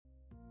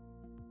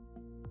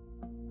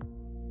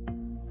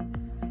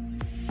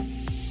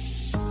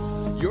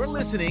You're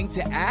listening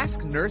to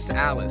Ask Nurse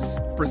Alice,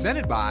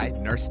 presented by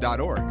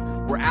Nurse.org,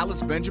 where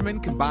Alice Benjamin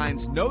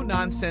combines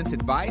no-nonsense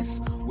advice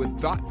with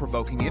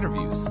thought-provoking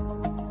interviews.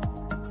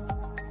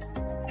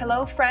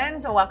 Hello,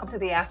 friends, and welcome to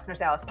the Ask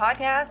Nurse Alice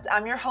podcast.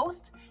 I'm your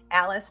host,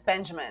 Alice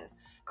Benjamin,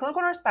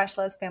 clinical nurse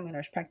specialist, family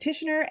nurse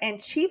practitioner,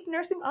 and chief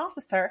nursing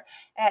officer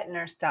at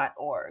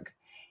Nurse.org.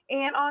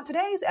 And on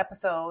today's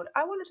episode,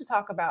 I wanted to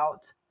talk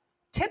about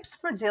tips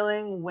for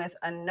dealing with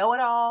a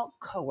know-it-all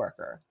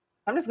coworker.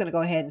 I'm just going to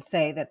go ahead and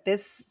say that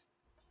this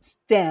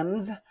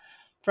stems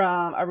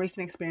from a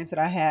recent experience that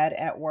I had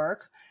at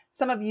work.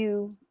 Some of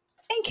you,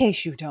 in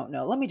case you don't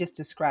know, let me just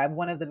describe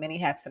one of the many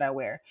hats that I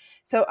wear.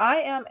 So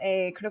I am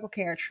a critical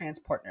care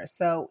transport nurse.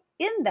 So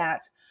in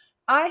that,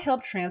 I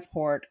help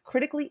transport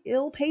critically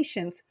ill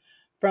patients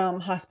from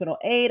hospital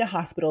A to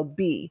hospital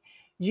B,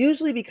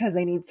 usually because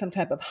they need some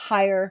type of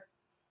higher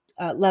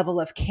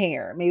level of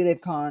care. Maybe they've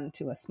gone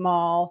to a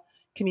small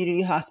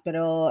community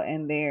hospital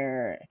and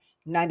they're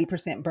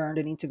 90% burned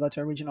and need to go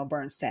to a regional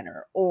burn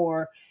center,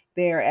 or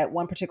they're at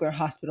one particular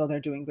hospital, they're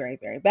doing very,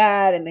 very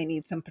bad and they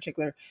need some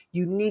particular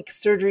unique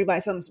surgery by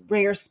some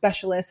rare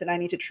specialist, and I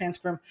need to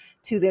transfer them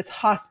to this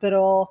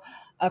hospital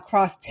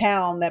across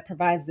town that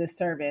provides this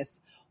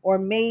service. Or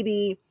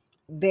maybe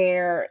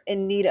they're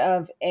in need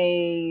of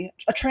a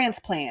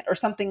transplant or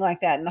something like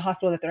that, and the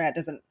hospital that they're at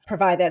doesn't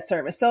provide that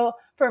service. So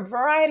for a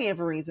variety of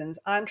reasons,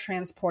 I'm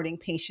transporting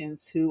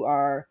patients who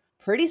are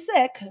pretty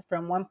sick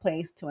from one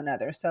place to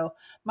another. So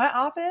my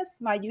office,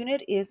 my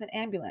unit is an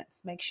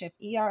ambulance, makeshift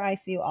ER,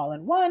 ICU all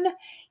in one.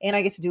 And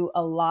I get to do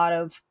a lot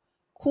of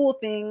cool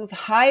things,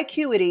 high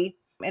acuity,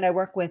 and I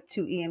work with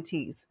 2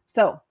 EMTs.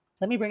 So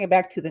let me bring it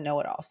back to the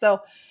know-it-all.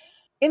 So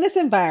in this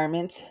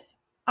environment,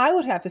 I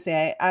would have to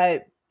say,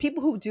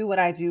 people who do what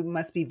I do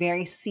must be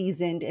very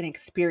seasoned and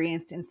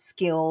experienced and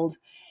skilled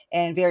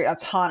and very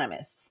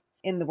autonomous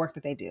in the work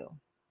that they do.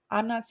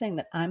 I'm not saying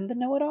that I'm the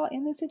know-it-all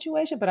in this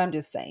situation, but I'm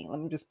just saying,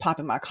 let me just pop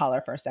in my collar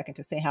for a second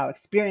to say how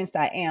experienced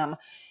I am,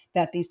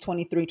 that these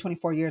 23,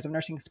 24 years of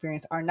nursing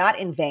experience are not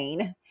in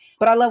vain,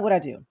 but I love what I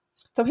do.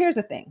 So here's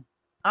the thing.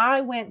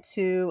 I went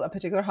to a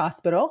particular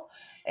hospital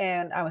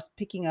and I was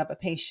picking up a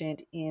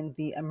patient in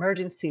the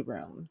emergency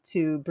room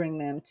to bring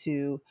them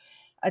to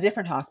a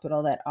different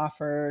hospital that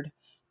offered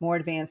more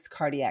advanced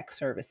cardiac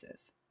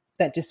services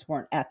that just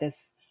weren't at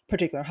this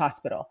particular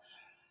hospital.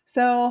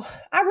 So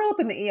I roll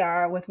up in the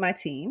ER with my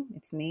team.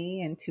 It's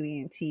me and 2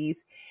 EMTs.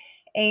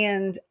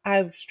 And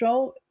I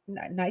stroll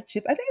night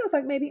shift. I think it was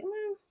like maybe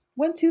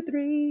 1, 2,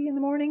 3 in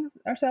the morning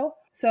or so.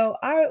 So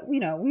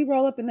we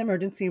roll up in the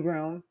emergency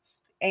room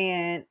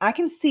and I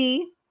can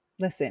see,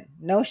 listen,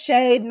 no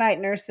shade,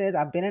 night nurses.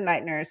 I've been a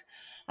night nurse.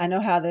 I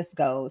know how this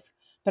goes.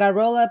 But I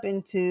roll up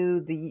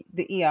into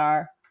the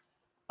ER.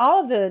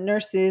 All of the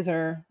nurses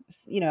are,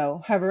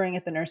 hovering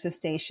at the nurses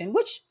station,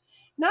 which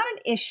not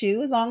an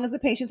issue as long as the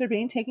patients are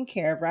being taken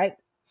care of, right?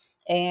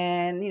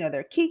 And,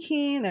 they're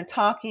kikiing, they're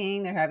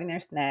talking, they're having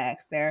their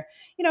snacks, they're,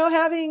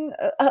 having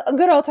a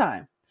good old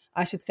time,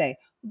 I should say.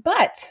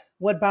 But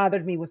what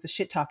bothered me was the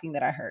shit talking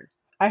that I heard.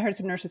 I heard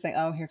some nurses saying,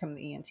 oh, here come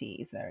the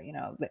EMTs. Or,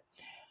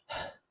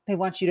 they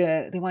want you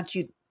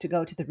to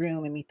go to the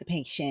room and meet the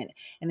patient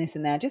and this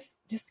and that. Just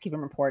keep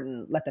them reporting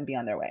and let them be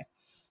on their way.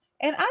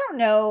 And I don't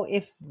know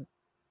if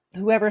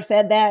whoever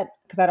said that,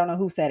 because I don't know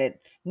who said it,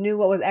 knew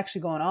what was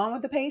actually going on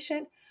with the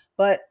patient,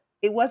 but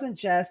it wasn't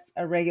just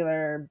a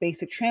regular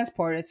basic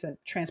transport. It's a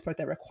transport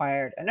that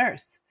required a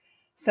nurse.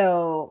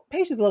 So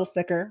patient's a little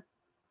sicker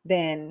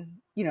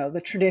than,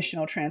 the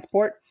traditional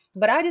transport,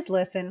 but I just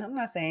listened. I'm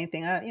not saying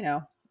anything.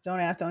 Don't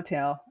ask, don't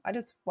tell. I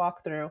just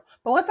walked through.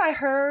 But once I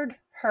heard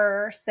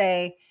her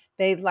say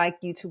they'd like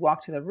you to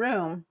walk to the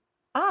room,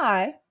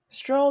 I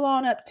stroll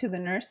on up to the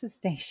nurse's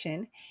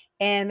station.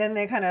 And then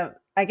they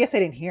I guess they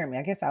didn't hear me.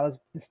 I guess I was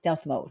in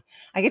stealth mode.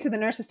 I get to the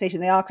nurse's station.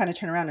 They all kind of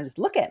turn around and just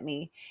look at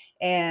me.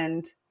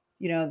 And,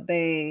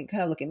 they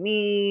kind of look at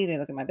me. They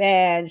look at my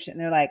badge and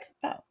they're like,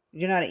 oh,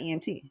 you're not an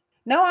EMT.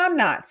 No, I'm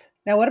not.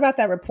 Now, what about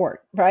that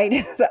report?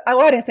 Right? So,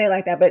 I didn't say it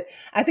like that, but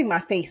I think my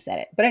face said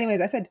it. But anyways,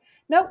 I said,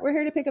 no, we're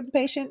here to pick up the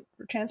patient.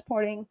 We're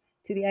transporting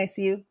to the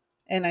ICU.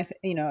 And I said,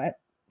 I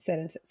said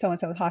in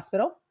so-and-so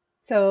hospital.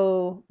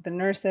 So the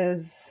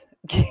nurses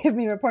give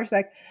me reports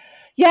like,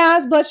 yeah,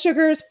 his blood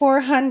sugar is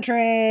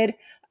 400.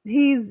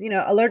 He's,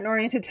 alert and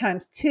oriented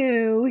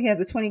 ×2. He has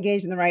a 20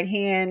 gauge in the right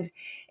hand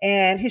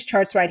and his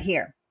chart's right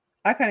here.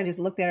 I kind of just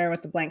looked at her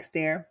with a blank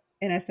stare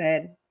and I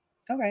said,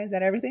 okay, is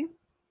that everything?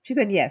 She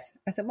said, yes.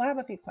 I said, well, I have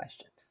a few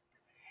questions.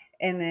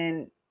 And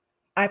then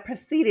I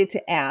proceeded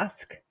to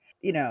ask,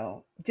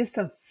 just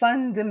some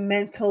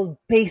fundamental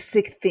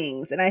basic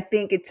things. And I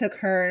think it took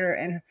her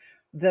and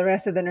the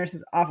rest of the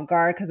nurses off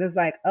guard because it was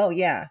like, oh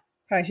yeah,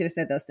 probably should have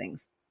said those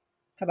things.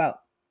 How about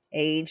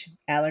age,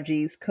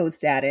 allergies, code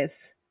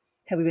status?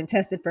 Have we been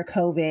tested for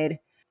COVID?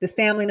 Does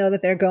family know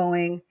that they're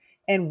going?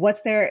 And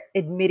what's their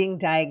admitting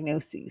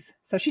diagnoses?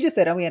 So she just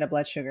said, oh, we had a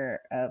blood sugar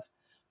of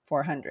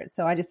 400.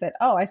 So I just said,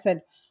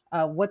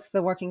 what's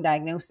the working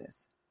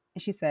diagnosis?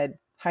 And she said,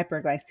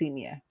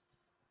 hyperglycemia.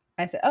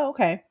 I said, oh,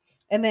 okay.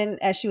 And then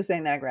as she was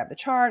saying that, I grabbed the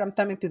chart. I'm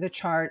thumbing through the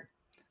chart.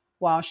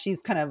 while she's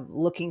kind of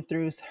looking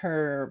through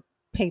her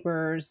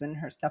papers and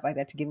her stuff like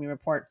that to give me a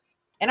report.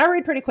 And I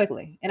read pretty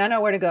quickly and I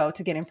know where to go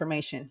to get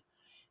information.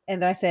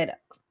 And then I said,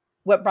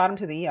 what brought him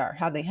to the ER?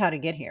 How to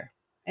get here?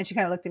 And she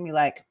kind of looked at me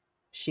like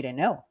she didn't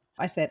know.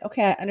 I said,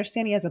 okay, I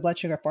understand he has a blood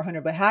sugar of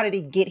 400, but how did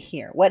he get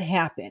here? What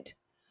happened?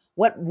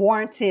 What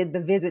warranted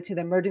the visit to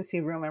the emergency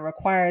room and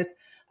requires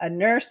a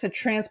nurse to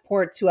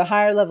transport to a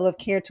higher level of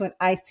care to an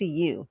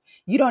ICU?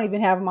 You don't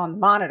even have him on the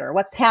monitor.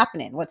 What's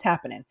happening?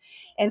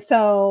 And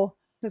so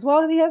says,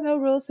 well, he has no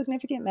real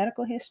significant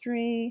medical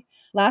history.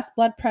 Last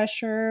blood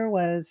pressure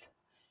was,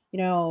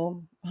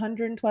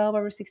 112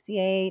 over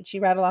 68. She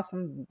rattled off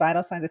some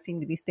vital signs that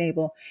seemed to be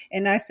stable.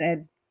 And I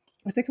said,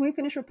 can we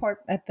finish report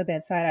at the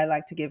bedside? I'd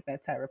like to give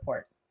bedside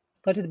report.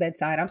 Go to the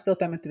bedside. I'm still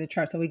thumbing through the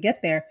chart. So we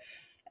get there.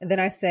 And then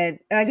I said,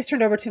 and I just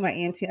turned over to my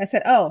EMT. I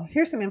said, oh,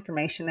 here's some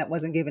information that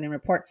wasn't given in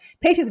report.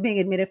 Patient's being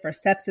admitted for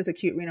sepsis,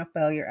 acute renal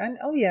failure. And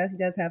oh, yes, he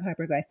does have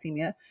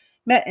hyperglycemia.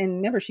 And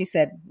remember, she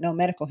said no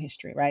medical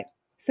history, right?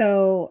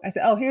 So I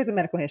said, oh, here's a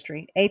medical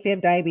history.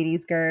 AFib,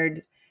 diabetes,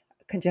 GERD,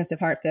 congestive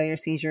heart failure,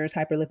 seizures,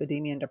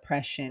 hyperlipidemia, and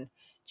depression,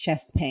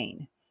 chest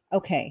pain.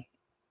 Okay.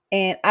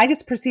 And I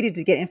just proceeded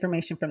to get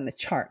information from the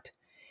chart.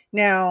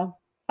 Now,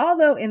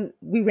 although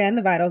we ran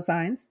the vital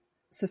signs,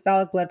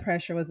 systolic blood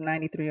pressure was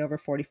 93 over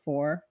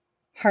 44,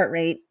 heart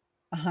rate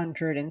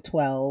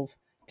 112,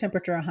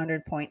 temperature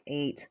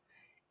 100.8.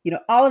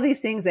 All of these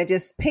things that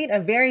just paint a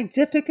very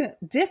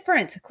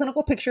different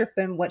clinical picture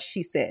than what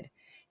she said.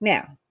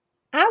 Now,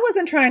 I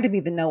wasn't trying to be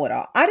the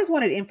know-it-all. I just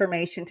wanted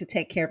information to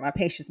take care of my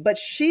patients, but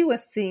she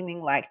was seeming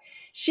like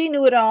she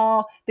knew it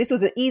all. This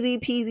was an easy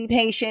peasy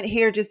patient.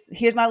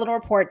 Here's my little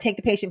report. Take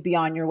the patient, be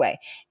on your way.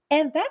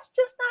 And that's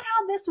just not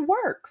how this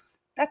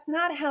works. That's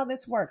not how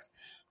this works.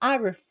 I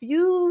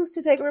refuse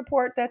to take a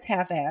report that's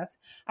half-assed.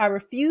 I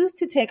refuse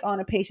to take on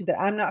a patient that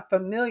I'm not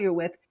familiar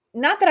with.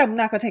 Not that I'm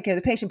not going to take care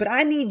of the patient, but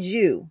I need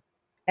you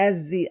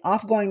as the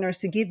off-going nurse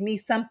to give me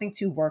something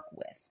to work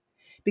with.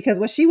 Because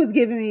what she was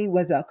giving me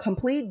was a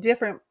complete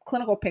different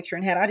clinical picture.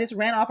 And had I just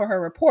ran off of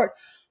her report,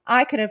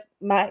 I could have,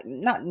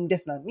 not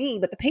me,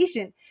 but the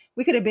patient,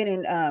 we could have been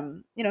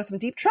in, some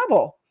deep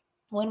trouble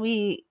when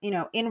we,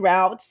 en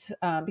route,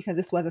 because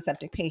this was a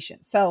septic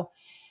patient. So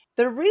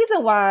the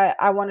reason why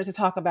I wanted to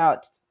talk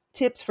about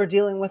tips for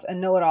dealing with a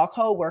know-it-all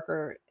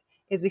coworker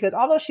is because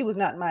although she was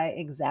not my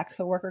exact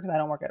coworker, because I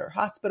don't work at her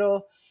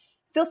hospital,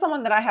 still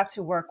someone that I have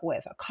to work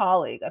with, a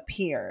colleague, a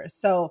peer.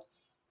 So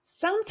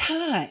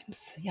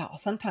sometimes,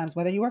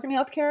 whether you work in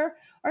healthcare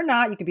or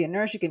not, you can be a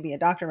nurse, you can be a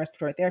doctor,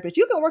 respiratory therapist,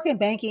 you can work in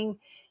banking,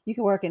 you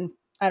can work in,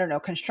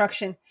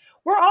 construction.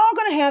 We're all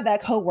going to have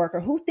that coworker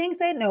who thinks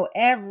they know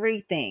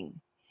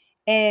everything.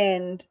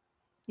 And,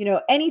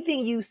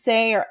 anything you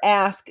say or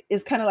ask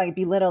is kind of like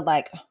belittled,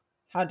 like,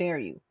 how dare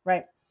you,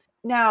 right?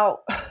 Now,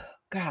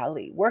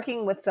 golly,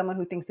 working with someone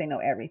who thinks they know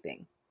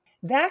everything,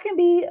 that can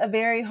be a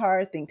very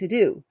hard thing to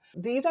do.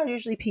 These are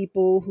usually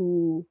people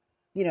who,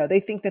 they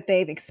think that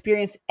they've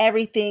experienced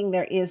everything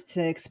there is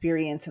to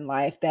experience in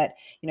life, that,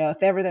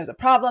 if ever there's a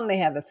problem, they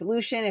have the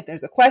solution. If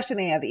there's a question,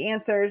 they have the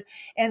answer.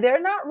 And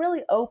they're not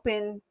really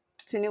open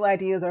to new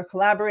ideas or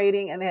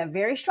collaborating. And they have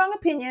very strong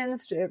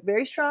opinions,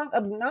 very strong,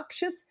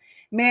 obnoxious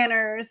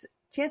manners.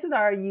 Chances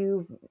are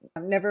you've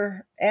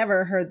never,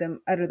 ever heard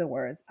them utter the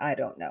words, I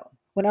don't know.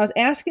 When I was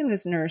asking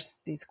this nurse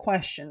these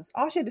questions,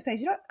 all she had to say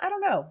is, I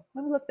don't know.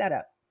 Let me look that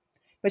up.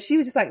 But she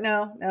was just like,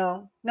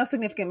 no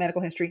significant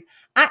medical history.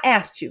 I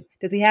asked you,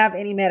 does he have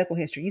any medical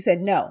history? You said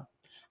no.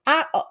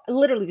 I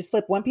literally just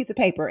flip one piece of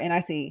paper and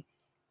I see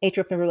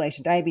atrial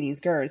fibrillation,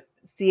 diabetes, GERD,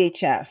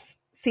 CHF,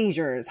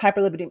 seizures,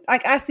 hyperlipidemia.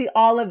 Like I see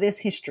all of this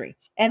history.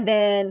 And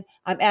then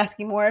I'm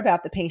asking more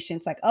about the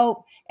patients like,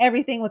 oh,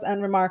 everything was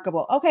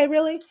unremarkable. Okay,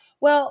 really?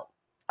 Well,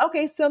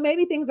 okay, so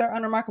maybe things are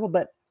unremarkable,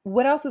 but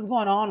what else is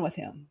going on with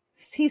him?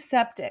 He's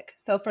septic.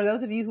 So for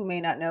those of you who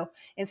may not know,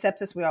 in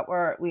sepsis,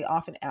 we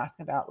often ask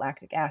about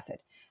lactic acid.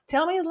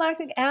 Tell me his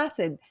lactic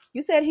acid.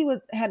 You said he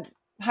had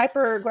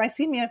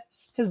hyperglycemia.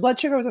 His blood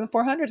sugar was in the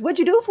 400s. What'd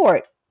you do for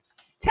it?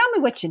 Tell me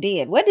what you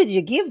did. What did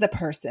you give the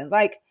person?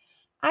 Like,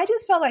 I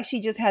just felt like she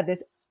just had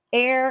this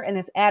air and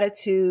this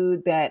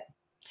attitude that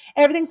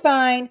everything's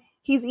fine.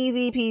 He's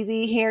easy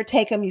peasy. Here,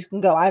 take him. You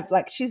can go.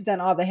 She's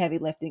done all the heavy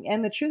lifting.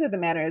 And the truth of the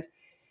matter is,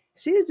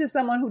 she's just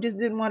someone who just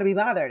didn't want to be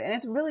bothered. And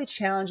it's really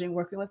challenging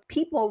working with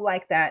people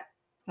like that.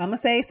 I'm going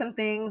to say some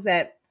things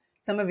that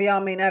some of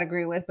y'all may not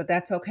agree with, but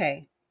that's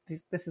okay.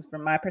 This is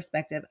from my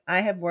perspective.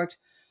 I have worked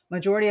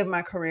majority of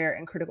my career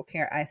in critical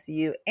care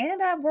ICU,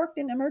 and I've worked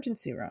in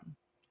emergency room,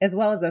 as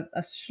well as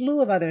a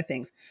slew of other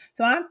things.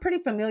 So I'm pretty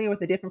familiar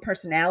with the different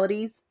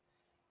personalities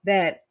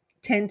that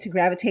tend to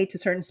gravitate to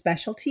certain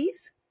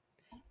specialties.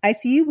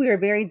 ICU, we are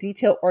very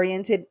detail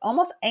oriented,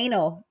 almost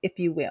anal, if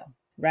you will,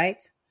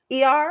 right?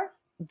 ER,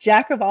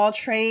 jack of all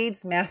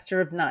trades, master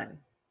of none.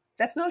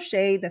 That's no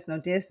shade. That's no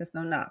diss. That's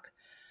no knock.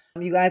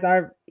 You guys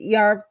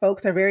ER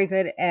folks are very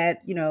good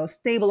at,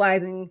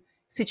 stabilizing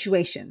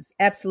situations.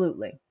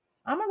 Absolutely.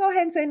 I'm going to go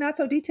ahead and say not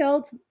so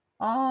detailed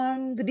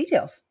on the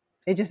details.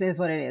 It just is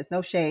what it is.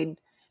 No shade.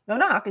 No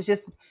knock. It's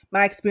just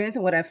my experience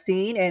and what I've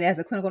seen. And as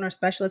a clinical nurse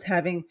specialist,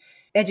 having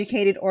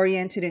educated,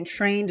 oriented, and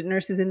trained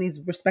nurses in these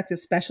respective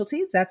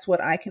specialties, that's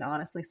what I can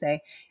honestly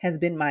say has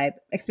been my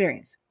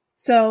experience.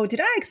 So did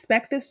I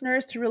expect this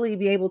nurse to really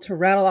be able to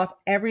rattle off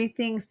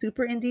everything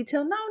super in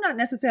detail? No, not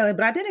necessarily,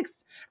 but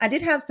I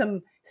did have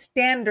some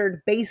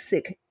standard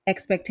basic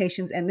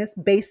expectations, and this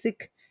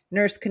basic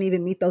nurse couldn't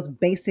even meet those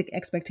basic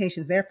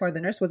expectations. Therefore,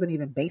 the nurse wasn't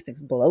even basics,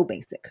 below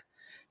basic.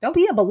 Don't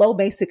be a below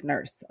basic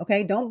nurse,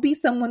 okay? Don't be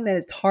someone that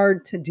it's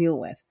hard to deal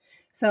with.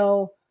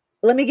 So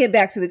let me get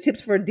back to the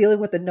tips for dealing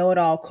with a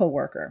know-it-all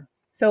coworker.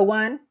 So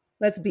one,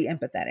 let's be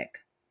empathetic.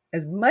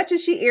 As much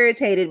as she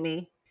irritated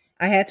me,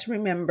 I had to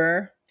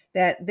remember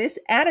that this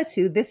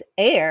attitude, this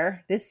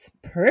air, this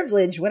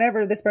privilege,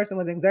 whatever this person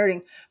was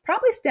exerting,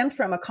 probably stemmed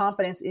from a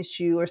confidence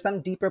issue or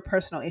some deeper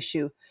personal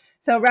issue.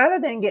 So rather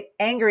than get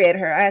angry at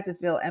her, I had to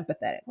feel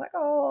empathetic. Like,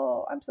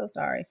 oh, I feel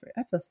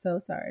so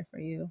sorry for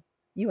you.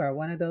 You are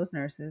one of those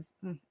nurses.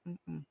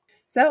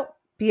 So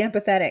be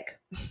empathetic.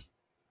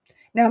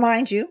 Now,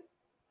 mind you,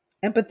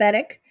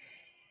 empathetic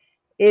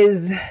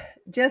is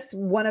just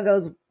one of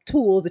those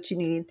tools that you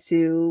need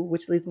to,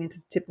 which leads me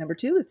to tip number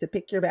 2, is to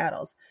pick your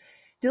battles.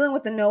 Dealing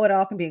with the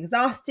know-it-all can be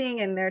exhausting,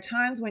 and there are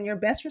times when your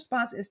best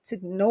response is to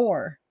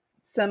ignore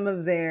some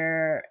of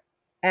their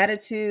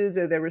attitudes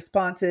or their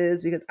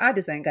responses because I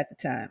just ain't got the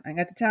time. I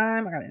got the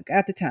time.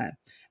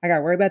 I got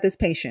to worry about this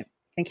patient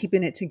and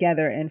keeping it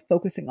together and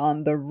focusing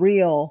on the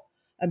real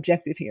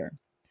objective here.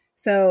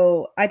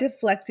 So I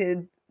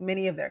deflected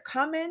many of their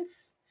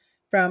comments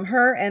from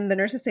her and the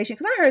nurse's station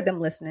because I heard them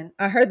listening.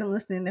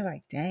 They're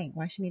like, dang,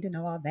 why she need to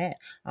know all that?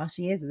 All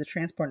she is a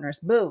transport nurse.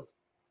 Boo.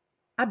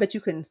 I bet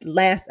you couldn't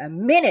last a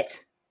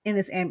minute in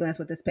this ambulance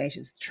with this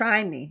patient.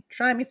 Try me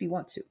if you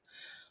want to.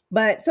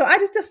 But so I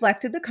just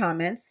deflected the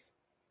comments,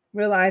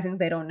 realizing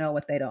they don't know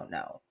what they don't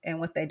know.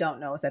 And what they don't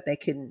know is that they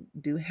couldn't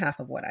do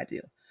half of what I do.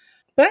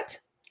 But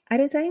I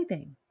didn't say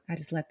anything. I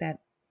just let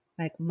that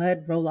like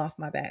mud roll off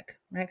my back,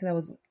 right?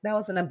 Because that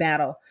wasn't a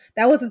battle.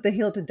 That wasn't the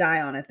hill to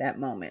die on at that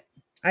moment.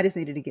 I just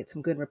needed to get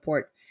some good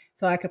report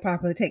so I could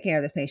properly take care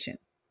of the patient.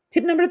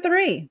 Tip number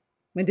 3.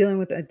 When dealing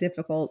with a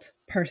difficult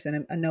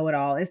person, a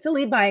know-it-all, is to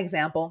lead by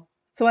example.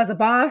 So as a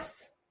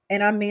boss,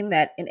 and I mean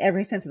that in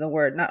every sense of the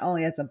word, not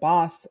only as a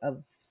boss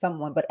of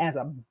someone, but as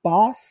a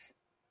boss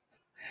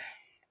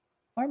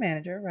or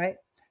manager, right?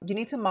 You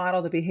need to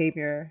model the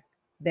behavior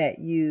that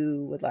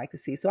you would like to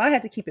see. So I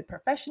had to keep it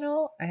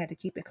professional. I had to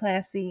keep it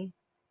classy.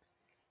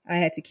 I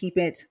had to keep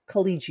it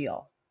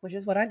collegial, which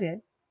is what I did.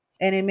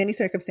 And in many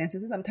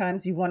circumstances,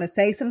 sometimes you want to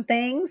say some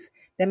things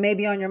that may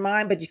be on your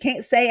mind, but you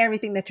can't say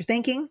everything that you're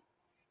thinking.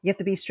 You have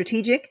to be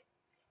strategic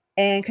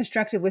and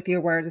constructive with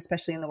your words,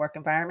 especially in the work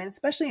environment,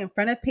 especially in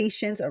front of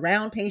patients,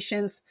 around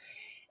patients,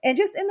 and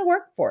just in the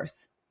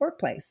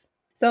workplace.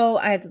 So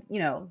I had,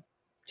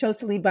 chose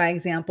to lead by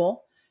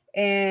example,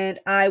 and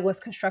I was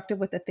constructive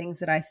with the things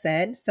that I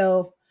said.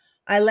 So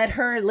I let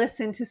her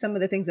listen to some of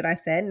the things that I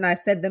said, and I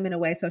said them in a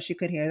way so she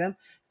could hear them.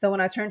 So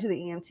when I turned to the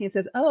EMT, it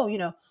says,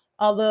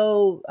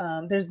 although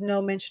there's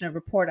no mention of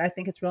report, I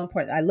think it's real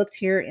important. I looked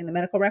here in the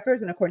medical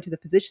records, and according to the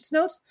physician's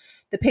notes,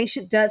 the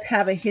patient does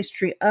have a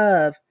history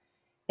of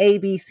A,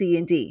 B, C,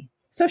 and D.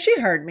 So she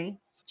heard me.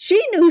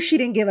 She knew she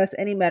didn't give us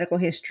any medical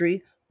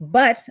history,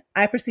 but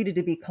I proceeded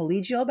to be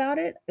collegial about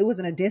it. It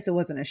wasn't a diss. It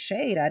wasn't a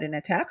shade. I didn't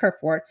attack her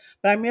for it,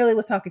 but I merely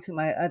was talking to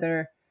my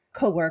other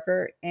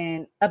coworker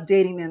and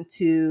updating them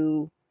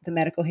to the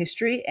medical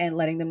history and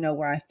letting them know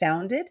where I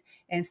found it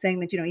and saying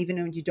that,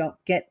 even when you don't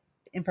get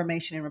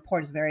information and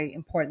report, it's very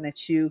important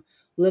that you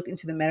look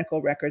into the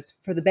medical records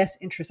for the best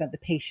interest of the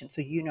patient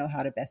so you know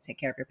how to best take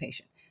care of your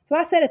patient. So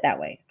I said it that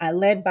way. I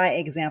led by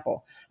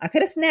example. I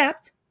could have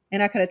snapped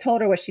and I could have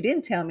told her what she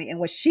didn't tell me and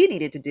what she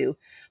needed to do,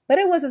 but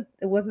it wasn't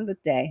the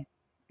day.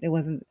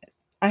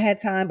 I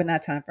had time, but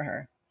not time for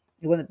her.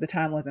 The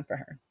time wasn't for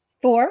her.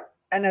 4,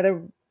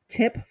 another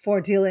tip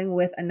for dealing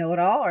with a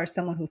know-it-all or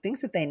someone who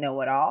thinks that they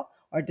know it all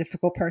or a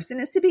difficult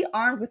person is to be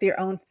armed with your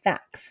own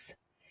facts.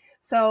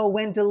 So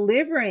when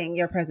delivering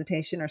your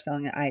presentation or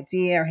selling an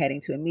idea or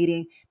heading to a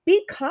meeting,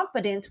 be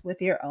confident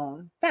with your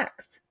own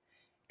facts.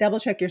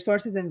 Double check your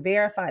sources and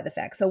verify the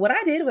facts. So what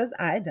I did was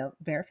I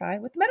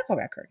verified with the medical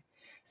record.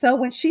 So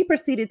when she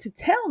proceeded to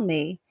tell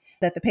me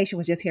that the patient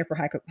was just here for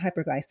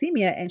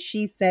hyperglycemia and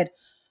she said,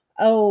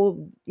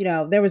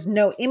 there was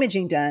no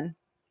imaging done,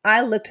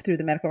 I looked through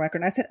the medical record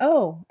and I said,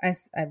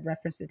 I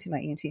referenced it to my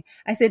EMT.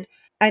 I said,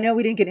 I know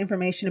we didn't get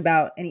information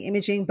about any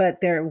imaging,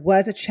 but there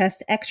was a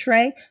chest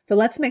x-ray. So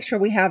let's make sure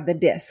we have the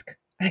disc.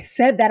 I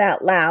said that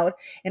out loud.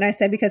 And I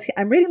said, because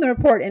I'm reading the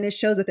report and it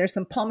shows that there's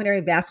some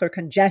pulmonary vascular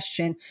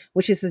congestion,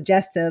 which is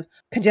suggestive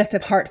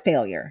congestive heart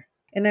failure.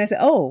 And then I said,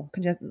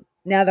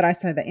 now that I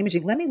saw the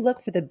imaging, let me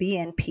look for the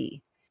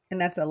BNP.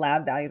 And that's a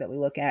lab value that we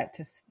look at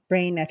to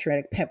brain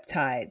natriuretic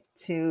peptide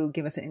to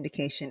give us an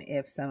indication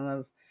if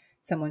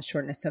someone's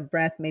shortness of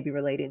breath may be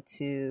related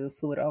to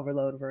fluid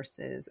overload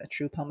versus a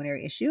true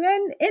pulmonary issue.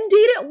 And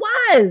indeed it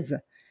was.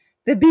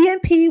 The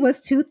BNP was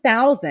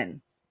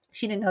 2,000.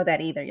 She didn't know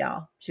that either,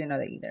 y'all. She didn't know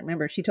that either.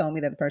 Remember, she told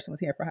me that the person was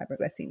here for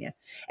hyperglycemia.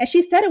 And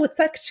she said it with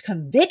such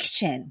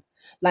conviction.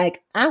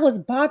 Like I was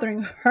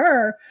bothering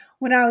her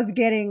when I was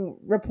getting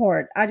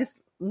report. I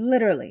just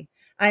literally,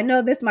 I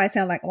know this might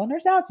sound like, well,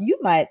 Nurse Alice, you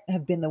might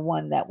have been the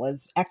one that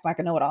was acting like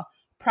a know-it-all.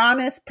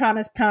 Promise,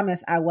 promise,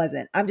 promise, I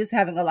wasn't. I'm just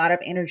having a lot of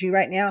energy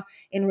right now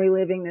in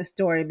reliving this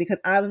story because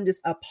I'm just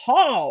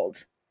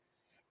appalled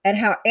at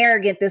how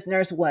arrogant this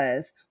nurse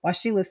was while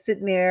she was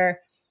sitting there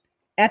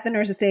at the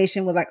nurse's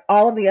station with like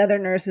all of the other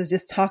nurses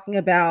just talking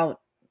about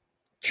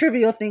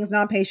trivial things,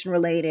 non-patient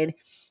related,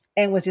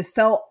 and was just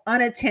so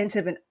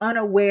unattentive and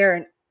unaware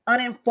and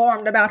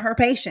uninformed about her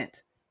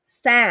patient.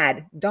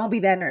 Sad. Don't be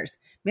that nurse.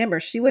 Remember,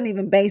 she wasn't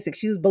even basic.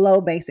 She was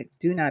below basic.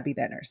 Do not be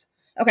that nurse.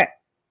 Okay.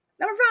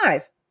 Number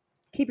 5,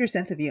 keep your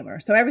sense of humor.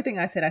 So everything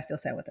I said, I still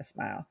said with a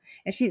smile.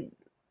 And she,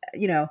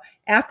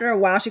 after a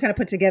while, she kind of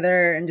put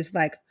together and just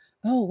like,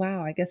 oh,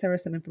 wow, I guess there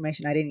was some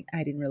information I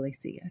didn't really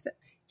see. I said,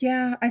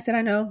 yeah,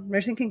 I know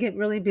nursing can get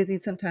really busy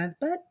sometimes,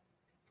 but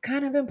it's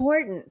kind of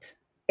important.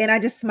 And I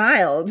just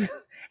smiled.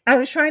 I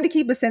was trying to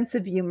keep a sense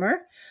of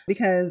humor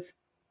because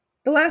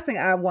the last thing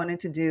I wanted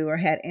to do or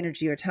had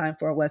energy or time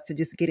for was to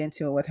just get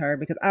into it with her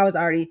because I was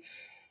already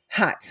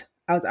hot.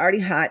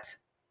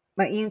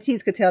 My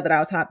EMTs could tell that I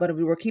was hot, but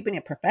we were keeping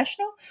it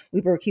professional.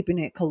 We were keeping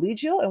it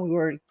collegial, and we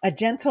were a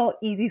gentle,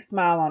 easy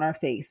smile on our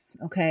face.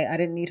 Okay. I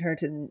didn't need her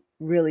to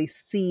really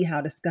see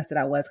how disgusted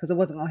I was because it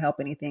wasn't going to help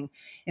anything.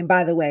 And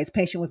by the way, his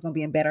patient was going to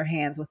be in better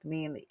hands with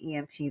me and the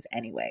EMTs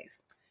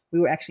anyways. We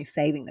were actually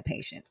saving the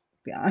patient,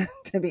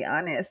 to be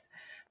honest.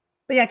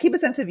 But yeah, keep a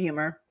sense of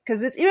humor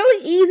because it's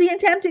really easy and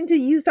tempting to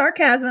use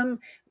sarcasm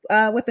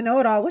with the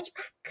know-it-all, which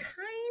I kind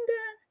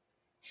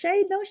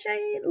of no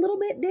shade, a little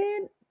bit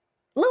did.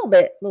 A little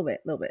bit.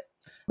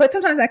 But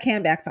sometimes that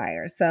can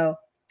backfire. So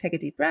take a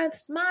deep breath,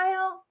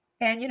 smile,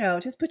 and,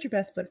 just put your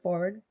best foot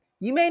forward.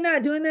 You may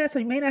not doing that, so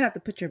you may not have to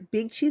put your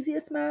big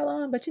cheesiest smile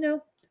on, but,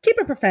 keep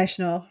it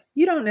professional.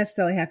 You don't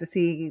necessarily have to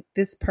see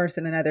this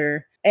person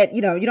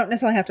you don't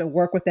necessarily have to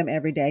work with them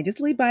every day. Just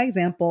lead by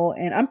example.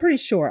 And I'm pretty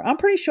sure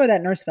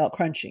that nurse felt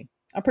crunchy.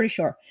 I'm pretty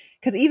sure.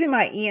 Because even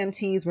my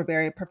EMTs were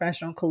very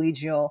professional,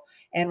 collegial,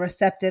 and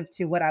receptive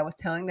to what I was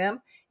telling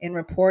them in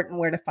report and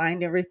where to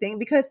find everything.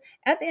 Because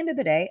at the end of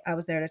the day, I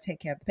was there to take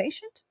care of the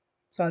patient.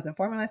 So I was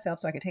informing myself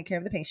so I could take care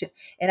of the patient.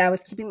 And I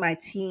was keeping my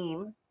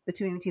team, the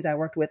 2 EMTs I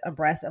worked with,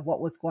 abreast of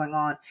what was going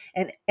on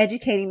and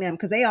educating them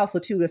because they also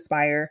too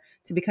aspire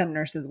to become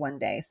nurses one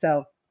day.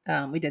 So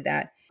we did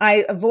that.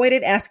 I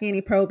avoided asking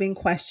any probing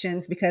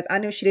questions because I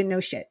knew she didn't know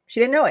shit. She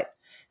didn't know it.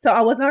 So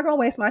I was not going to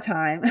waste my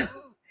time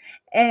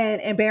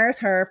and embarrass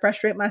her,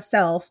 frustrate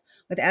myself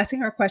with asking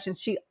her questions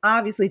she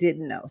obviously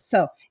didn't know.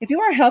 So if you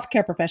are a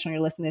healthcare professional,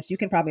 you're listening to this, you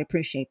can probably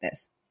appreciate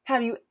this.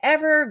 Have you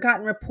ever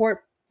gotten a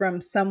report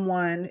from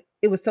someone?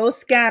 It was so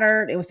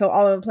scattered. It was so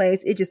all over the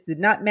place. It just did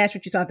not match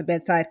what you saw at the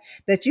bedside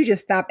that you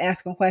just stopped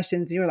asking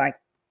questions. You were like,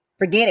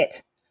 forget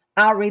it.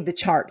 I'll read the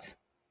charts.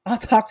 I'll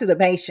talk to the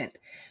patient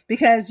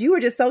because you were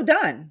just so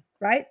done,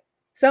 right?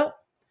 So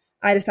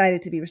I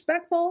decided to be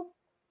respectful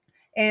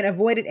and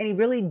avoided any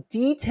really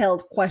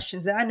detailed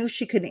questions that I knew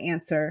she couldn't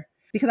answer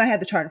because I had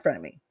the chart in front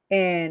of me.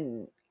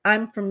 And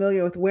I'm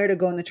familiar with where to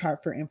go in the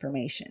chart for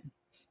information.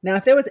 Now,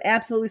 if there was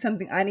absolutely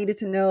something I needed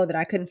to know that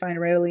I couldn't find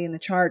readily in the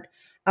chart,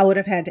 I would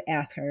have had to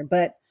ask her.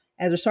 But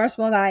as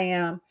resourceful as I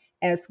am,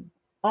 as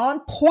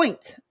on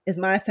point as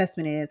my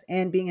assessment is,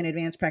 and being an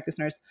advanced practice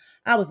nurse,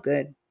 I was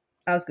good.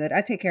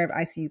 I take care of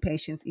ICU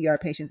patients, ER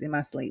patients in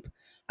my sleep.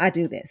 I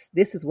do this.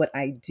 This is what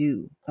I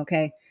do.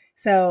 Okay.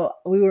 So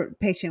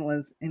patient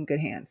was in good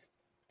hands.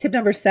 Tip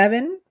number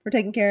 7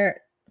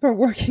 for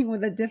working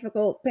with a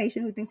difficult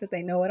patient who thinks that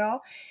they know it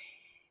all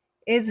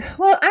is,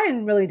 well, I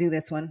didn't really do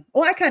this one.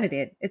 Well, I kind of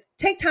did.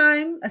 Take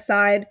time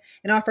aside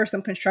and offer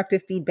some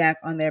constructive feedback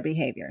on their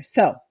behavior.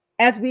 So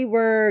as we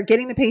were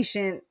getting the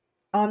patient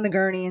on the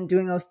gurney and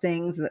doing those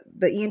things,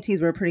 the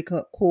EMTs were pretty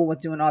cool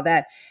with doing all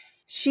that.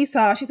 She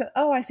said,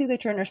 oh, I see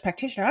that you're a nurse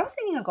practitioner. I was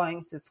thinking of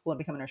going to school to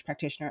become a nurse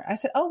practitioner. I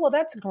said, oh, well,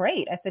 that's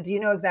great. I said, do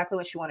you know exactly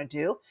what you want to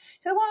do?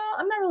 She said, well,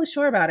 I'm not really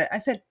sure about it. I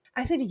said,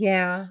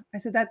 yeah. I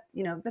said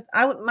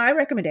my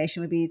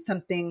recommendation would be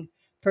something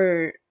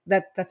for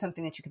that's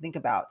something that you can think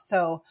about.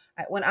 So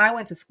when I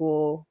went to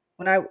school,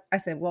 when I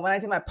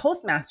did my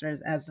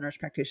postmaster's as a nurse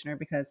practitioner,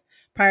 because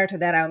prior to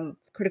that, I'm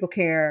critical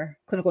care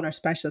clinical nurse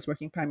specialist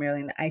working primarily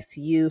in the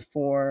ICU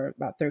for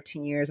about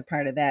 13 years. And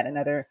prior to that,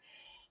 another,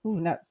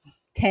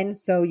 10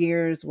 so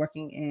years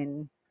working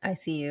in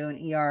ICU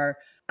and ER.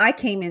 I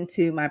came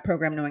into my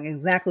program knowing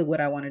exactly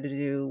what I wanted to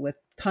do with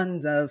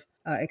tons of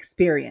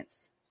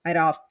experience. I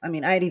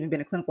had even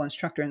been a clinical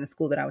instructor in the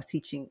school that I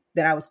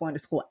was going to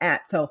school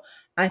at. So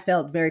I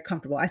felt very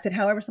comfortable. I said,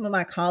 however, some of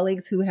my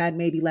colleagues who had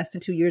maybe less than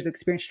 2 years of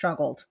experience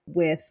struggled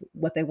with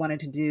what they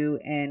wanted to do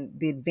and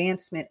the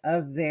advancement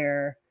of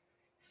their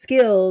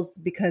skills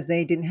because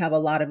they didn't have a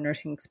lot of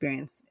nursing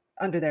experience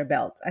under their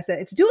belt. I said,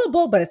 it's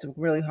doable, but it's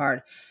really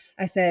hard.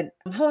 I said,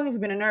 how long have you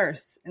been a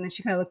nurse? And then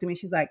she kind of looked at me.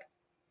 She's like,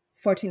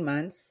 14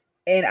 months.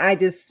 And I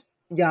just,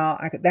 y'all,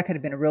 that could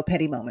have been a real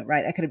petty moment,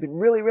 right? I could have been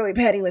really, really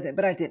petty with it,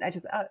 but I didn't. I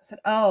just said,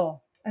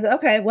 oh, I said,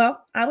 okay,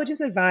 well, I would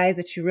just advise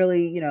that you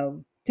really,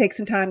 take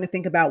some time to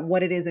think about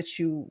what it is that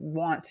you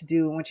want to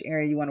do and which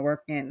area you want to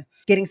work in,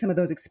 getting some of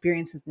those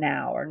experiences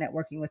now or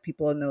networking with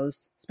people in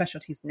those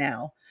specialties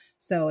now.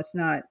 So it's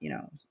not,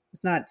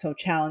 it's not so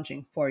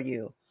challenging for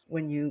you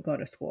when you go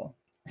to school.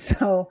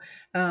 So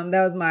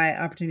that was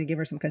my opportunity to give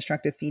her some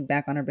constructive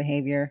feedback on her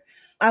behavior.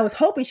 I was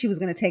hoping she was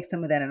going to take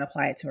some of that and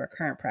apply it to her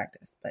current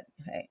practice, but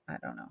hey, I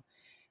don't know.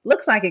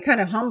 Looks like it kind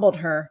of humbled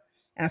her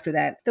after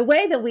that. The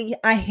way that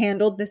I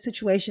handled this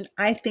situation,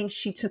 I think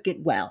she took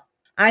it well.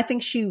 I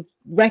think she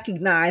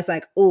recognized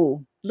like,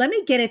 oh, let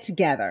me get it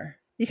together.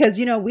 Because,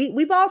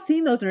 we've all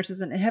seen those nurses,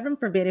 and heaven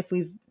forbid if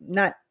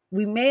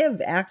we may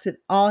have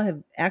all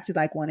have acted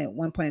like one at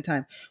one point in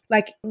time.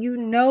 Like,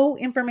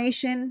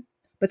 information,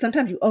 but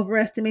sometimes you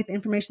overestimate the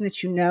information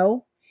that you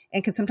know,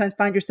 and can sometimes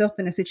find yourself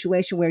in a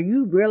situation where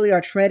you really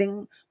are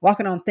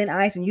walking on thin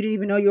ice, and you didn't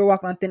even know you were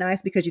walking on thin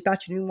ice because you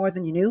thought you knew more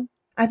than you knew.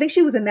 I think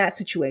she was in that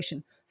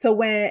situation. So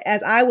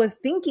as I was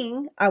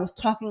thinking, I was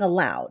talking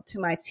aloud to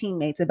my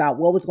teammates about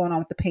what was going on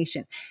with the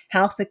patient,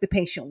 how sick the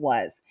patient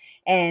was,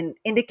 and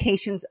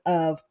indications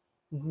of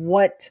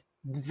what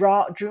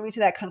drew me to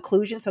that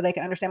conclusion so they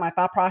can understand my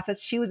thought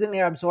process. She was in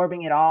there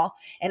absorbing it all.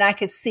 And I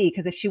could see,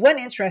 because if she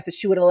wasn't interested,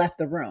 she would have left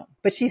the room.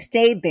 But she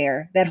stayed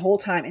there that whole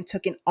time and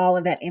took in all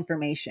of that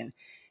information.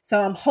 So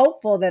I'm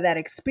hopeful that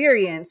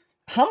experience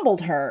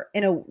humbled her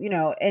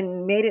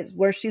and made it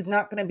where she's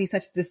not going to be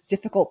this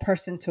difficult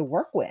person to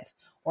work with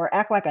or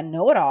act like a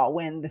know-it-all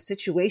when the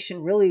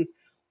situation really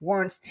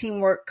warrants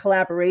teamwork,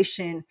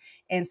 collaboration,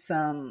 and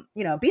some,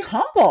 be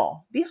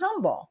humble.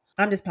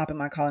 I'm just popping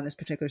my call in this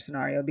particular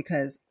scenario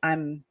because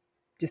I'm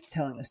just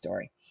telling the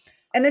story.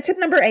 And then tip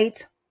number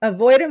 8,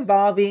 avoid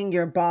involving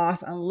your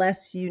boss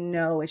unless you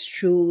know it's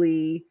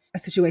truly a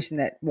situation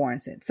that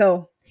warrants it.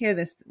 So here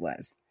this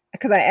was.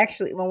 Because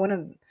one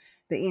of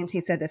the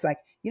EMTs said this, like,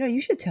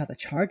 you should tell the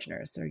charge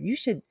nurse, or you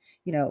should,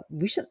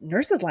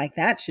 nurses like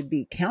that should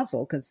be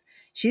counseled because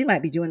she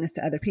might be doing this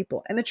to other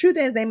people. And the truth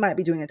is they might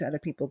be doing it to other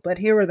people. But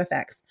here are the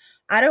facts.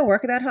 I don't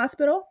work at that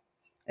hospital.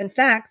 In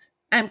fact,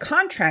 I'm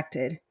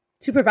contracted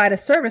to provide a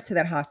service to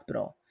that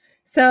hospital.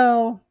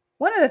 So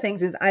one of the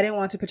things is I didn't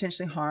want to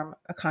potentially harm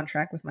a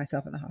contract with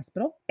myself in the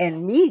hospital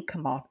and me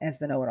come off as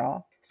the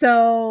know-it-all.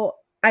 So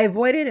I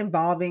avoided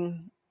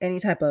involving any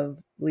type of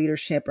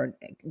leadership or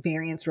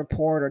variance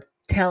report or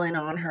telling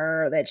on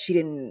her that she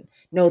didn't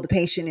know the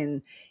patient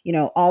and,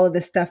 all of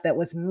the stuff that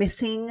was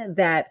missing,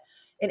 that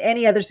in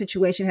any other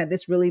situation, had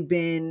this really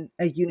been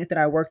a unit that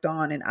I worked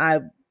on and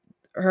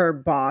her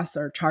boss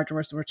or charge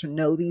nurse were to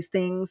know these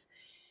things,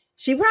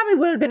 she probably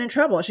would have been in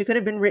trouble. She could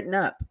have been written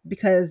up,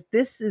 because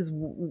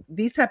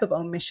these type of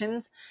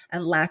omissions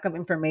and lack of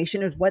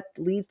information is what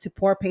leads to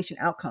poor patient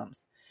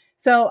outcomes.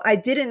 So I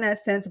did in that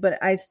sense,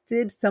 but I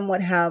did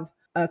somewhat have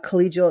a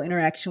collegial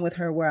interaction with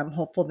her where I'm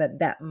hopeful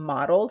that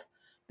modeled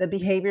the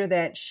behavior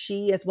that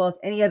she, as well as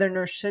any other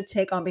nurse, should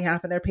take on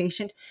behalf of their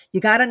patient.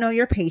 You got to know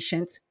your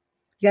patient.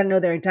 You got to know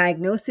their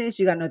diagnosis.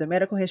 You got to know their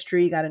medical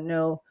history. You got to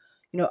know,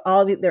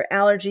 all their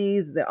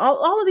allergies,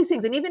 all of these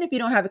things. And even if you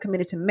don't have it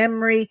committed to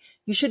memory,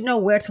 you should know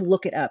where to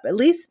look it up. At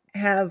least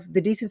have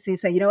the decency to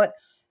say, you know what,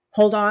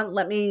 hold on,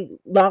 let me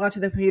log onto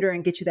the computer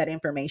and get you that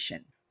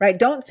information, right?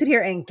 Don't sit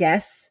here and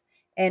guess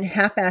and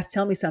half-ass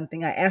tell me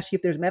something. I ask you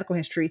if there's medical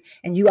history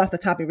and you off the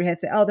top of your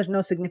head say, oh, there's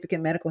no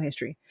significant medical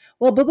history.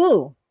 Well,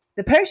 boo-boo.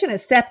 The patient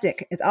is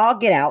septic, is all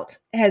get out,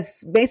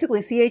 has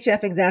basically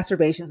CHF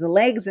exacerbations. The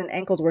legs and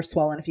ankles were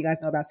swollen. If you guys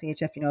know about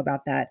CHF, you know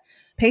about that.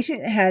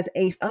 Patient has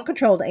a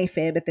uncontrolled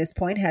AFib at this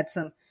point, had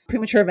some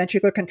premature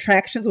ventricular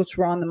contractions, which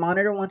were on the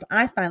monitor once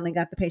I finally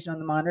got the patient on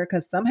the monitor,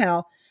 because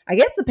somehow, I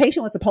guess the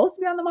patient was supposed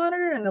to be on the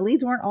monitor and the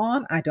leads weren't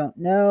on. I don't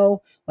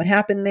know what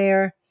happened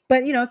there.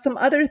 But, some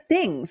other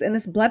things. And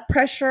this blood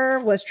pressure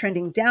was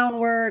trending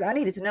downward. I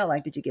needed to know,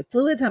 like, did you give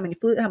fluids? How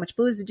much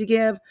fluids did you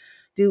give?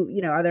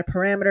 Are there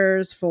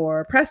parameters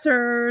for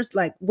pressors?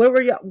 Like,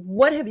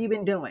 what have you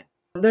been doing?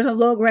 There's a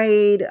low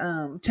grade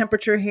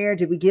temperature here.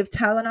 Did we give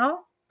Tylenol?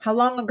 How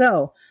long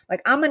ago?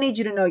 Like, I'm going to need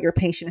you to know your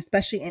patient,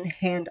 especially in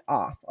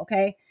handoff.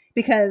 Okay.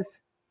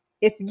 Because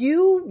if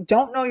you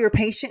don't know your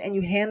patient and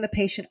you hand the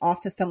patient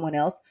off to someone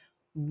else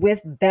with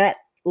that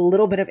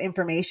little bit of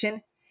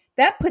information,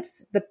 that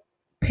puts the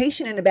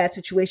patient in a bad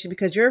situation,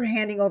 because you're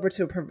handing over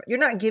you're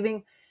not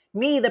giving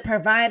me, the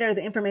provider,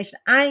 the information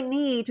I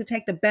need to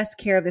take the best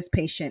care of this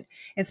patient.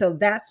 And so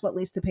that's what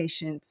leads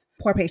to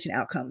poor patient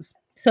outcomes.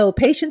 So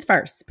patients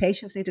first.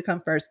 Patients need to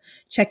come first.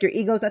 Check your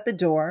egos at the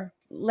door.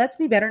 Let's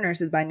be better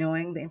nurses by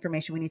knowing the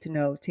information we need to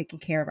know, taking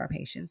care of our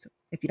patients.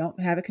 If you don't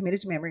have it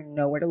committed to memory,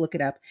 know where to look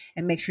it up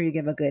and make sure you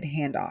give a good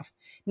handoff.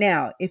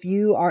 Now, if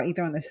you are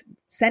either on the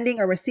sending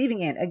or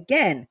receiving end,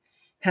 again,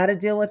 how to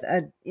deal with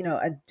a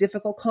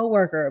difficult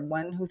coworker,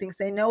 one who thinks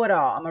they know it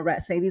all. I'm going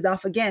to say these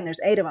off again. There's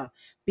 8 of them.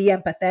 Be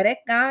empathetic,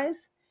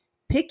 guys.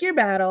 Pick your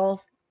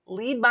battles.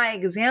 Lead by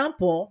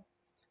example.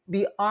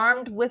 Be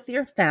armed with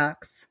your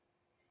facts.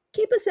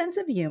 Keep a sense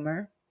of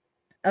humor.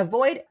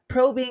 Avoid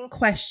probing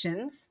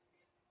questions.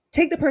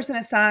 Take the person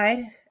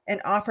aside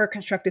and offer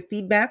constructive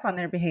feedback on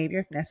their behavior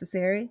if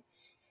necessary.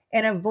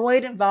 And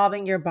avoid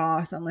involving your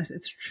boss unless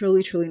it's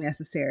truly, truly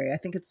necessary. I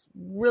think it's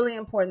really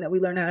important that we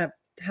learn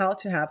how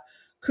to have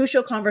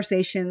crucial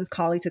conversations,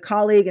 colleague to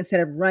colleague,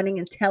 instead of running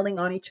and telling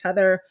on each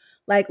other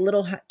like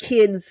little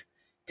kids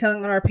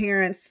telling on our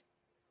parents,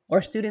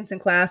 or students in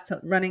class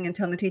running and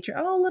telling the teacher,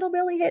 oh, little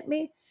Billy hit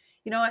me.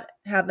 You know what?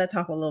 Have that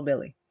talk with little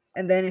Billy.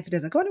 And then if it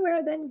doesn't go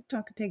anywhere, then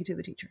take it to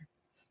the teacher.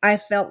 I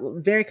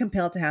felt very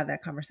compelled to have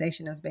that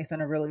conversation. It was based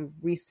on a really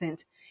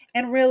recent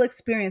and real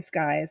experience,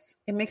 guys.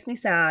 It makes me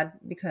sad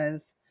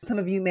because some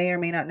of you may or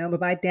may not know,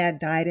 but my dad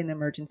died in the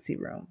emergency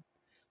room,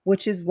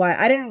 which is why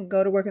I didn't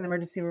go to work in the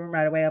emergency room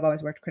right away. I've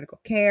always worked critical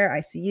care,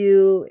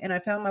 ICU, and I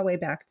found my way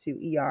back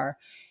to ER.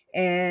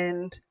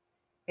 And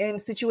in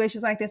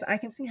situations like this, I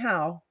can see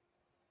how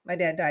my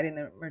dad died in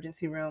the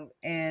emergency room.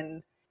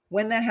 And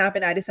when that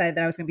happened, I decided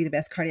that I was going to be the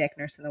best cardiac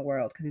nurse in the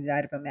world because he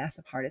died of a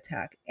massive heart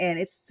attack. And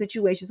it's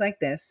situations like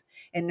this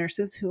and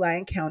nurses who I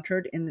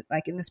encountered in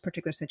this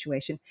particular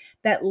situation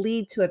that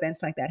lead to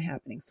events like that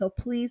happening. So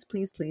please,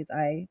 please, please,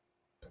 I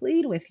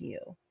plead with you.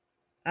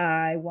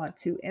 I want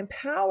to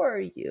empower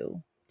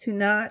you to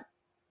not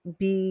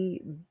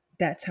be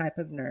that type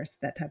of nurse,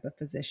 that type of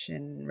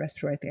physician,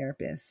 respiratory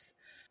therapist.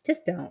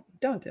 Just don't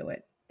do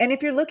it. And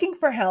if you're looking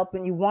for help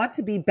and you want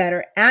to be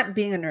better at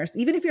being a nurse,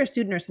 even if you're a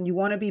student nurse and you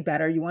want to be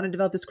better, you want to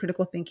develop this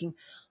critical thinking,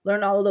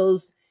 learn all of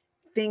those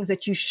things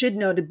that you should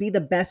know to be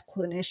the best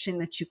clinician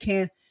that you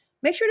can,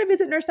 make sure to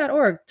visit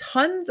nurse.org.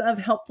 Tons of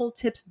helpful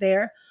tips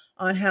there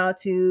on how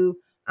to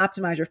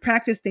optimize your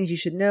practice, things you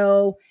should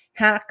know,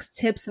 hacks,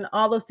 tips, and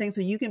all those things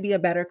so you can be a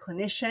better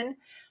clinician.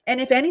 And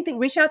if anything,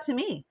 reach out to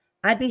me.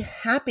 I'd be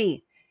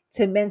happy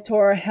to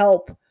mentor,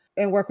 help,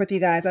 and work with you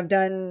guys. I've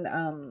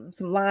done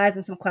some lives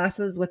and some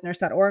classes with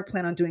nurse.org,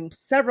 plan on doing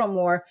several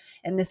more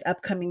in this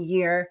upcoming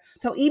year.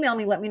 So email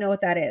me, let me know what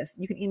that is.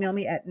 You can email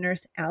me at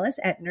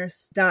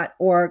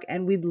nursealice@nurse.org,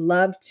 and we'd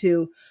love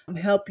to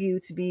help you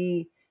to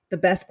be the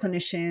best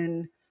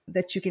clinician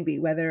that you can be,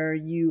 whether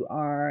you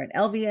are an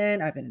LVN,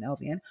 I've been an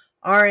LVN,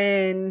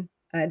 RN,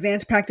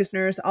 advanced practice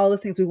nurse, all those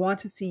things. We want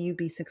to see you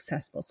be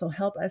successful. So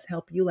help us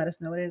help you. Let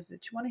us know what it is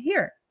that you want to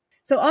hear.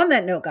 So on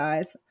that note,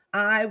 guys,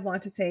 I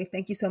want to say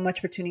thank you so much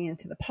for tuning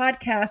into the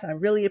podcast. I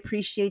really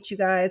appreciate you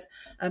guys.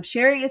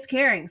 Sharing is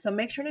caring. So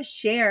make sure to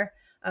share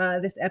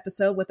this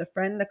episode with a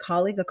friend, a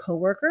colleague, a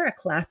coworker, a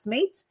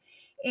classmate,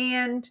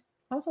 and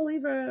also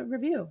leave a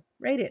review.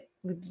 Rate it.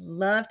 We'd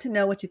love to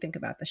know what you think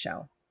about the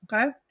show.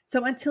 Okay?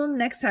 So until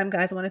next time,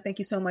 guys, I want to thank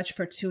you so much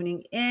for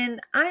tuning in.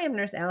 I am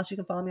Nurse Alice. You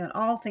can follow me on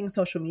all things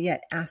social media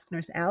at Ask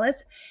Nurse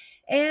Alice.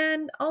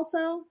 And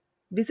also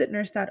visit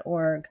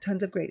nurse.org.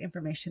 Tons of great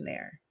information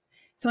there.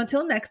 So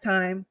until next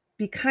time,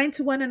 be kind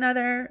to one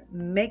another,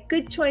 make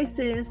good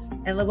choices,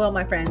 and live well,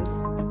 my friends.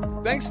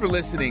 Thanks for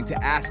listening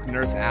to Ask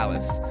Nurse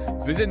Alice.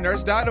 Visit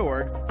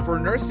nurse.org for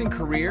nursing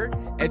career,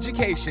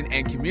 education,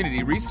 and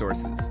community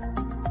resources.